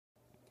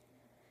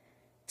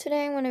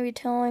Today I'm going to be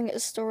telling a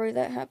story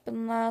that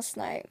happened last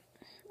night.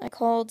 I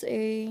called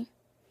an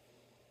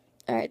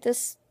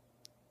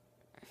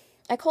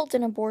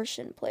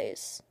abortion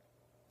place.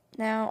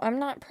 Now, I'm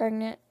not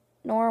pregnant,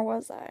 nor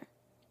was I.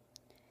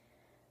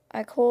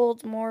 I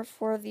called more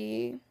for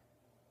the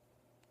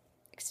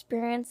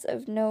experience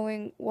of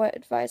knowing what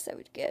advice I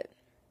would get.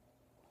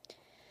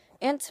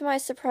 And to my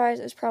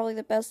surprise, it was probably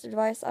the best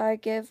advice I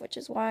give, which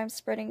is why I'm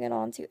spreading it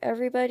on to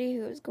everybody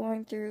who is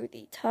going through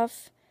the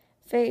tough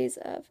phase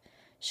of,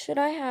 should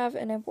I have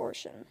an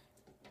abortion?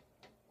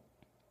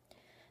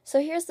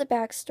 So here's the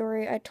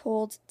backstory I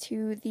told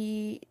to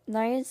the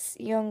nice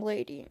young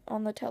lady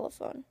on the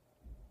telephone.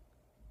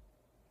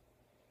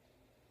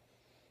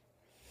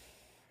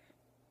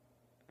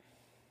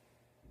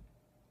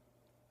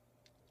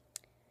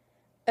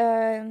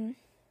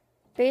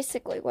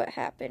 Basically what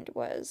happened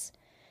was,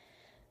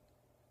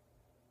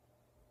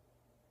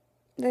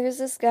 there's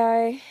this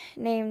guy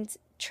named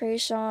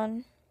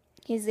Trayshawn.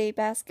 He's a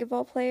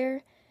basketball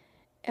player.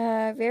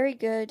 Very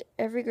good.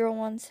 Every girl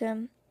wants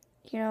him.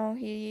 You know,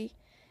 he's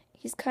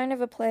kind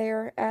of a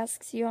player,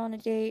 asks you on a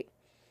date,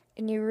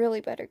 and you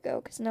really better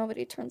go, because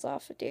nobody turns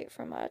off a date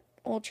from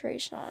old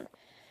Trayshawn.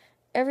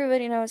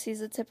 Everybody knows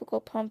he's a typical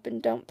pump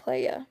and dump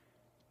playa.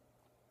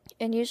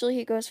 And usually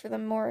he goes for the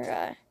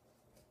more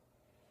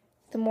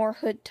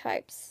hood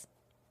types.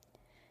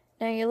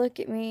 Now you look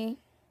at me,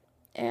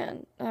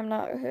 and I'm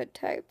not a hood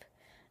type.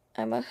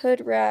 I'm a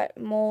hood rat,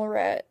 mole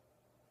rat,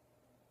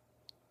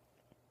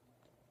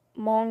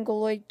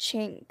 mongoloid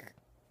chink.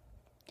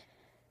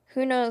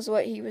 Who knows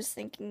what he was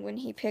thinking when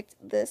he picked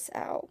this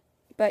out,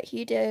 but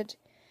he did.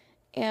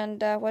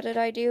 And what did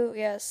I do?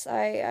 Yes,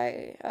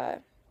 I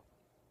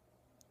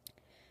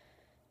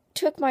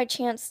took my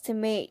chance to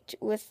mate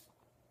with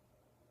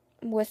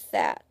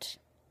that.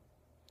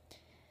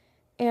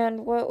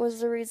 And what was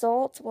the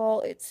result?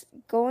 Well, it's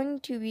going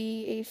to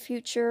be a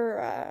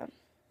future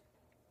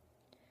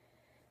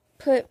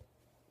put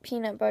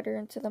peanut butter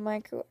into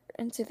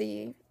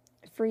the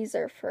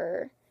freezer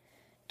for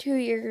 2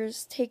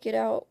 years, take it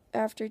out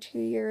after 2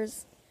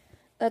 years.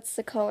 That's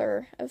the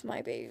color of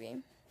my baby.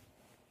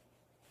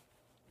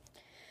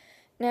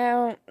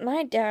 Now,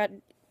 my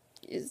dad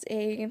is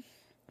a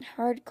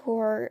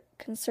hardcore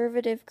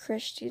conservative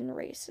Christian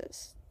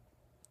racist.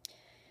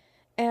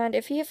 And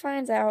if he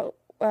finds out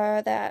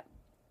that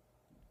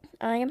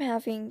I am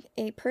having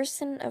a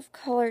person of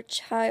color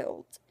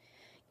child,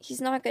 he's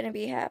not going to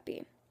be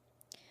happy.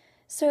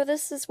 So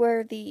this is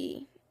where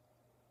the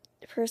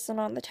person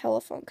on the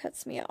telephone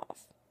cuts me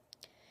off.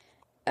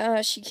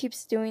 She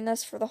keeps doing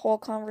this for the whole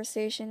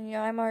conversation. You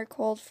know, I'm already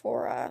called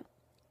for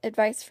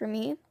advice for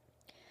me.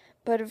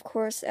 But of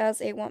course,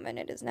 as a woman,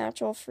 it is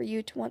natural for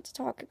you to want to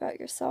talk about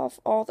yourself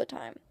all the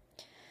time.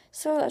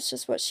 So that's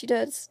just what she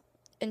does.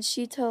 And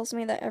she tells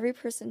me that every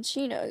person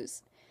she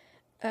knows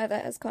that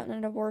has gotten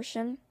an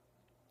abortion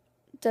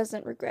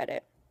doesn't regret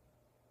it.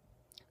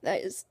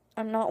 That is,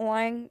 I'm not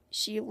lying,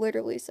 she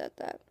literally said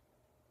that.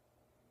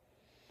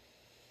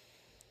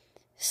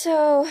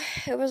 So,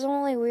 it was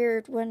only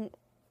weird when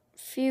a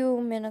few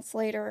minutes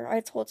later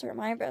I told her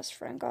my best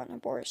friend got an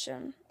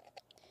abortion.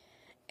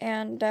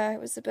 And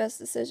it was the best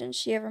decision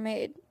she ever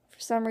made.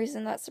 For some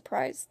reason that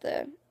surprised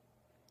the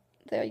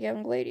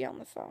young lady on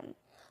the phone.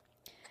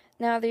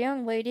 Now, the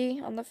young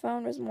lady on the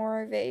phone was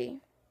more of a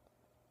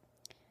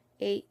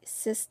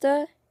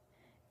sister,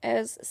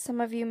 as some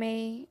of you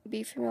may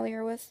be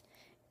familiar with.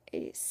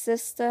 A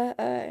sister,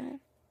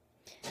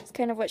 it's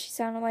kind of what she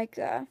sounded like.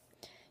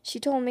 She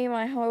told me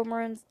my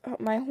hormones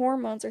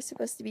are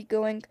supposed to be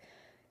going,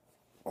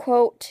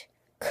 quote,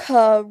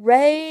 crazy,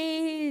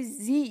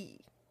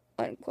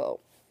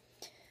 unquote.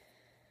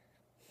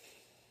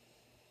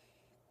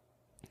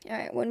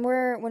 Alright, when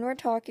we're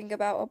talking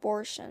about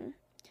abortion,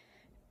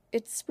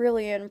 it's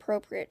really an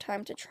appropriate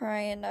time to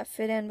try and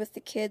fit in with the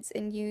kids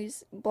and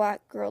use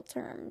black girl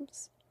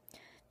terms.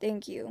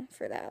 Thank you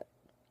for that.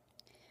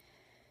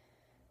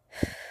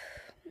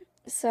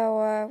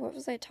 So, what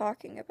was I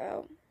talking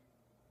about?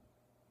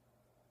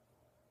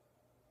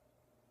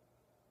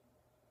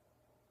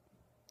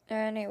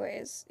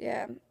 Anyways,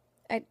 yeah.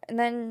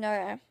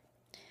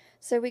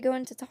 So we go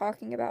into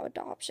talking about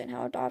adoption,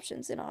 how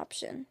adoption's an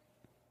option.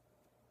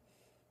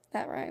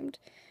 That rhymed.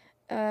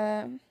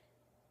 And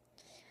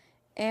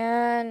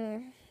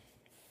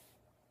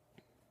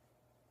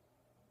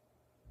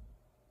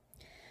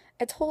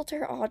I told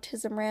her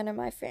autism ran in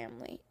my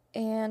family,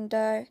 and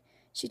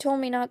she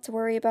told me not to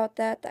worry about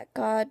that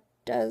God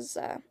does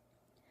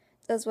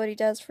what he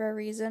does for a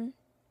reason,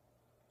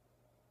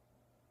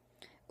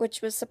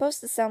 which was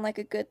supposed to sound like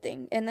a good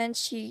thing. And then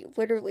she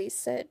literally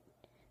said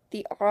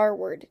the R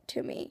word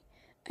to me.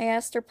 I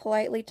asked her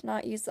politely to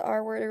not use the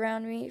R word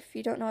around me. If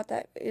you don't know what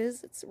that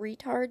is, it's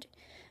retard.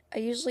 I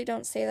usually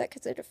don't say that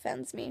because it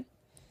offends me.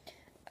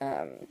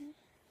 I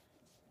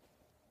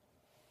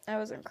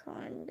wasn't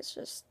crying, it's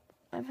just,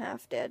 I'm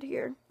half dead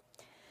here.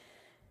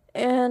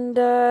 And,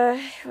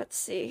 let's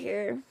see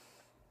here.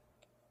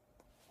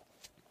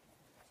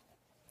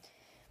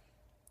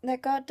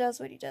 That God does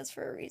what he does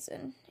for a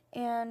reason.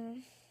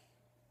 And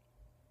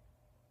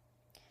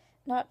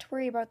not to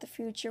worry about the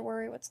future,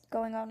 worry what's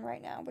going on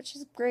right now, which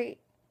is great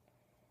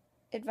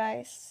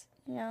advice,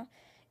 you know,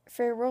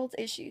 for world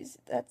issues.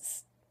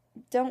 That's,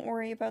 don't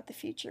worry about the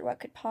future, what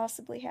could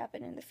possibly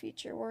happen in the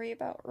future. Worry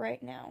about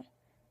right now.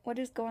 What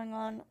is going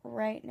on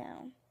right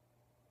now?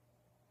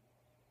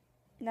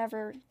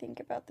 Never think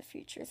about the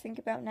future. Think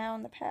about now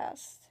and the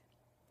past.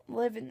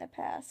 Live in the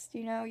past.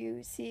 You know,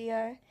 you see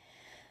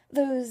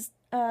those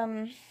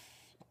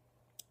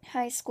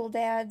high school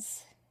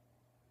dads.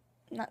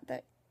 Not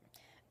that.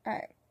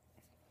 Alright.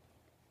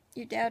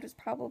 Your dad was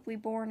probably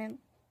born in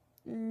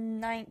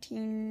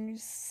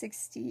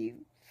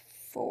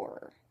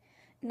 1964,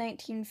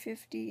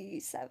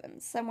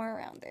 1957, somewhere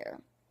around there.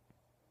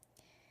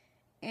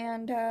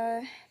 And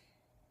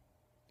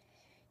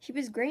he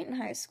was great in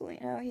high school, you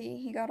know,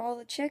 he got all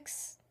the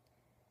chicks,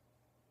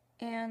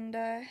 and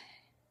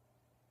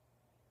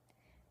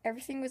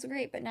everything was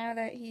great. But now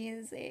that he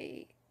is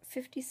a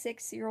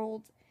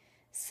 56-year-old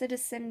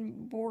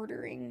citizen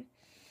bordering,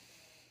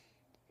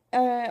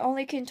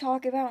 only can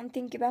talk about and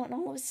think about, and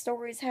all his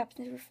stories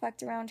happen to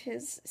reflect around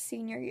his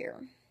senior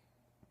year.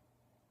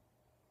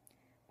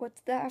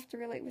 What's that have to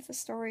relate with the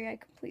story? I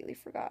completely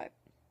forgot.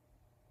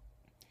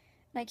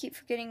 And I keep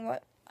forgetting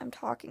what I'm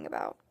talking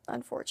about,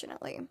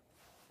 unfortunately.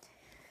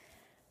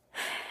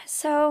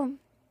 So,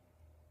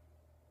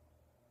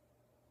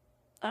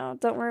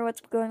 don't worry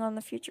what's going on in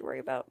the future, worry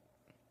about.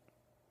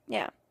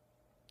 Yeah.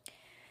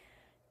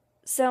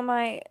 So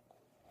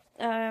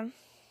that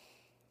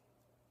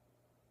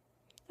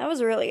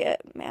was really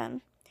it,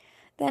 man.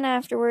 Then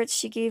afterwards,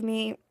 she gave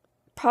me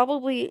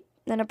probably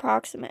an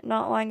approximate,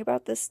 not lying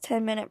about this,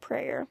 10-minute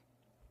prayer.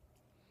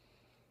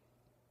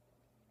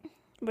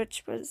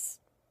 Which was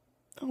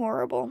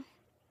horrible.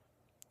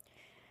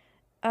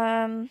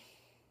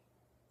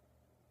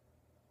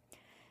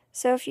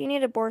 So if you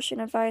need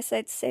abortion advice,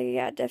 I'd say,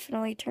 yeah,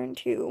 definitely turn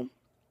to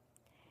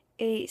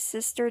a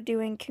sister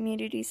doing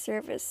community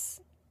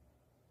service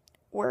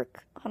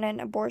work on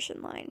an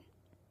abortion line.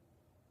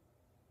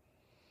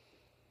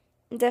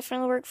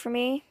 Definitely worked for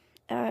me.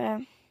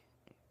 I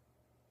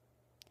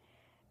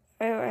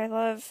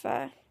love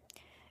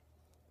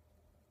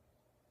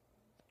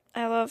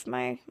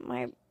my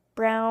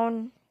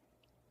brown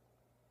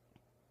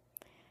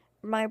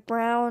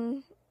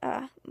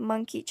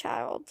monkey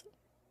child.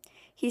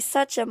 He's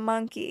such a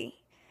monkey,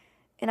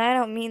 and I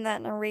don't mean that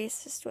in a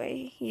racist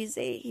way. He's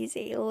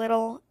a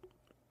little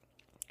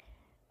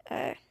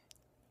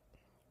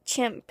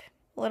chimp,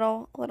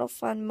 little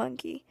fun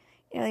monkey.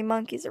 You know, he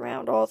monkeys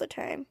around all the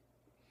time.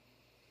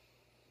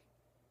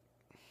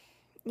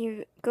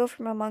 You go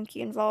from a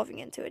monkey evolving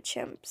into a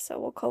chimp, so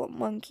we'll call it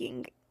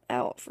monkeying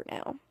out for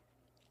now.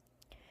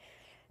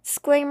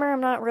 Disclaimer, I'm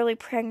not really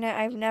pregnant.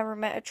 I've never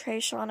met a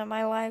Trayshawn in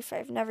my life.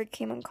 I've never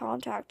came into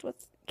contact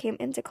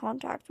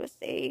with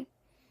a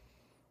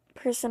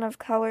person of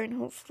color, and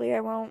hopefully I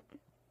won't.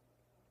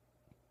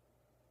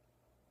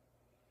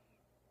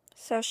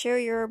 So share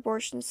your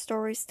abortion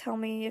stories. Tell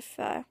me if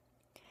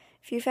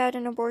you've had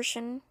an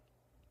abortion.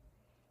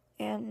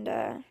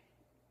 And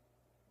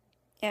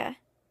yeah.